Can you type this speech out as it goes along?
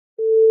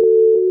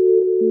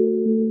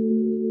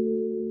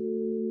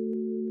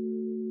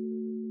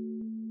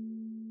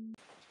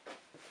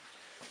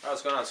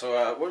what's going on?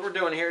 So what we're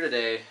doing here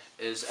today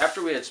is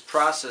after we had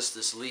processed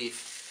this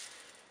leaf,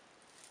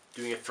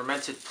 doing a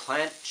fermented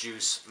plant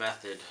juice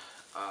method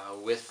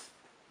with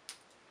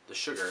the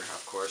sugar,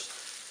 of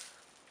course.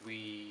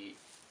 We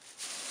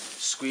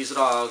squeeze it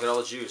all, get all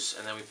the juice,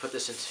 and then we put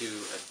this into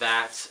a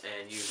vat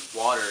and use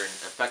water and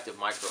effective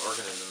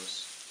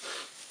microorganisms.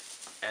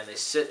 And they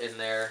sit in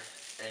there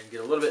and get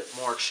a little bit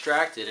more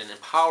extracted and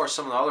empower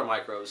some of the other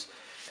microbes.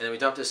 And then we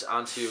dump this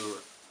onto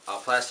a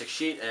plastic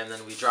sheet and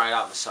then we dry it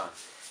out in the sun.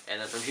 And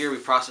then from here we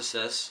process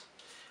this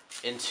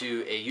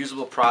into a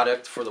usable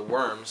product for the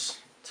worms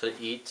to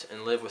eat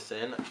and live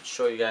within. I'll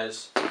show you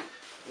guys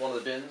one of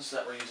the bins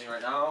that we're using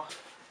right now.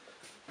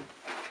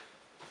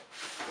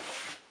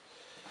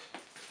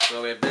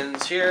 So we have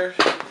bins here,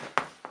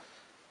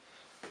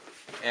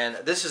 and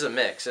this is a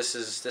mix. This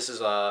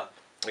is like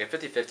a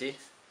 50-50,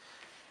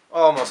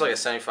 almost like a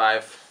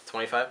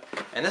 75-25,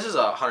 and this is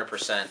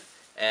 100%.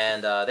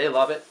 And they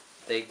love it.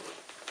 They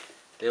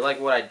like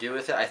what I do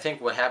with it. I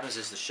think what happens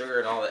is the sugar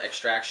and all the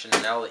extraction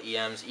and all the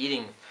EMs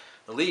eating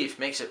the leaf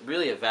makes it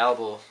really a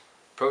valuable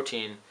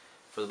protein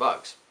for the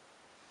bugs.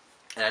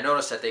 And I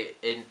noticed that they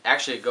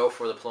actually go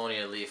for the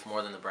Paulownia leaf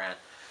more than the bran.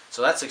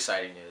 So that's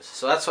exciting news.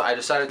 So that's why I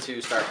decided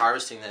to start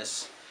harvesting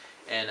this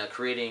and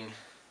creating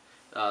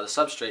the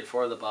substrate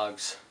for the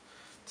bugs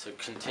to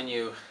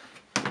continue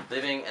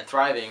living and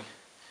thriving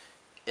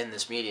in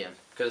this medium.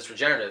 Because it's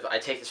regenerative. I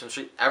take this from the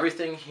street.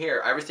 Everything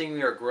here, everything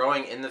we are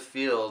growing in the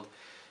field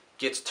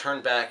gets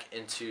turned back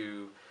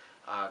into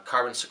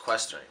carbon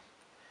sequestering.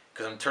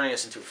 Because I'm turning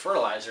this into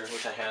fertilizer,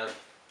 which I have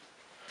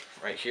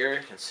right here.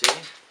 You can see.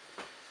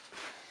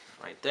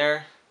 Right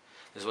there.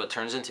 This is what it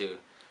turns into.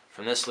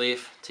 From this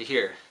leaf to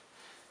here.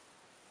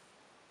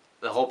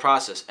 The whole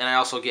process. And I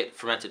also get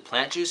fermented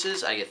plant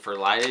juices, I get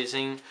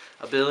fertilizing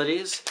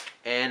abilities,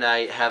 and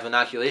I have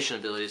inoculation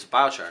abilities of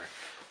biochar.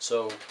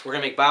 So we're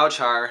going to make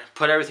biochar,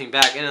 put everything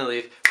back in the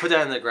leaf, put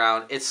that in the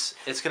ground. It's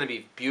going to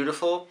be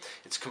beautiful.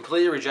 It's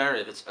completely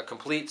regenerative. It's a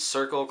complete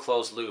circle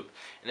closed loop.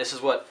 And this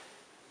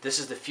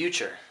is the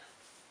future.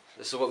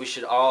 This is what we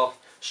should all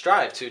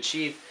strive to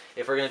achieve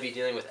if we're going to be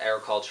dealing with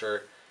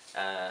agriculture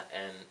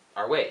and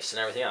our waste and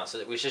everything else.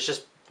 We should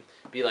just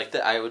be like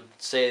that. I would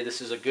say this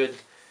is a good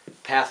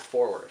path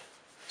forward.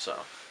 So.